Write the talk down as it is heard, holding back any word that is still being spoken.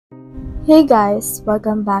Hey guys,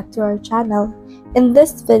 welcome back to our channel. In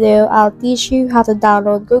this video, I'll teach you how to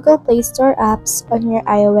download Google Play Store apps on your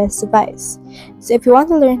iOS device. So if you want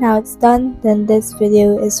to learn how it's done, then this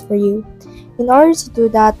video is for you. In order to do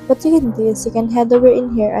that, what you can do is you can head over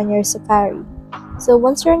in here on your Safari. So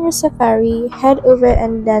once you're on your Safari, head over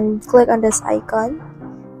and then click on this icon.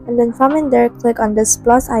 And then from in there, click on this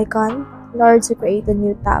plus icon in order to create a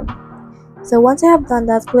new tab. So once you have done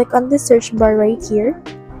that, click on the search bar right here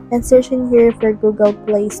and search in here for Google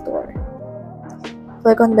Play Store.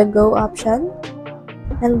 Click on the Go option,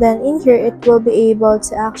 and then in here it will be able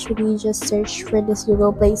to actually just search for this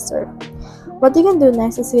Google Play Store. What you can do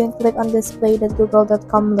next is you can click on this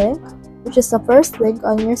play.google.com link, which is the first link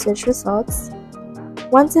on your search results.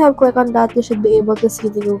 Once you have clicked on that, you should be able to see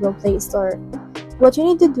the Google Play Store. What you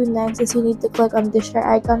need to do next is you need to click on the share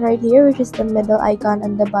icon right here, which is the middle icon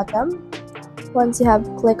on the bottom. Once you have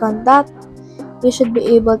clicked on that, you should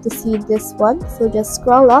be able to see this one. So just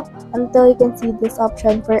scroll up until you can see this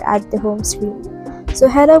option for add to home screen. So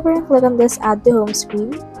head over and click on this add to home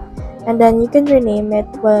screen, and then you can rename it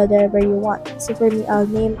whatever you want. So for me, I'll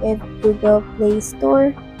name it Google Play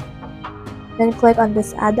Store. Then click on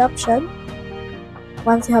this add option.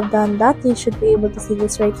 Once you have done that, you should be able to see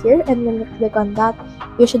this right here, and when you click on that,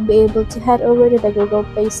 you should be able to head over to the Google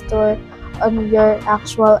Play Store on your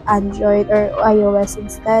actual Android or iOS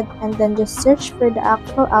instead, and then just search for the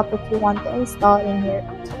actual app that you want to install in here.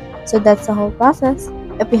 So that's the whole process.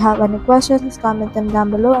 If you have any questions, comment them down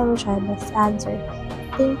below and we'll try our best to answer.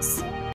 Thanks!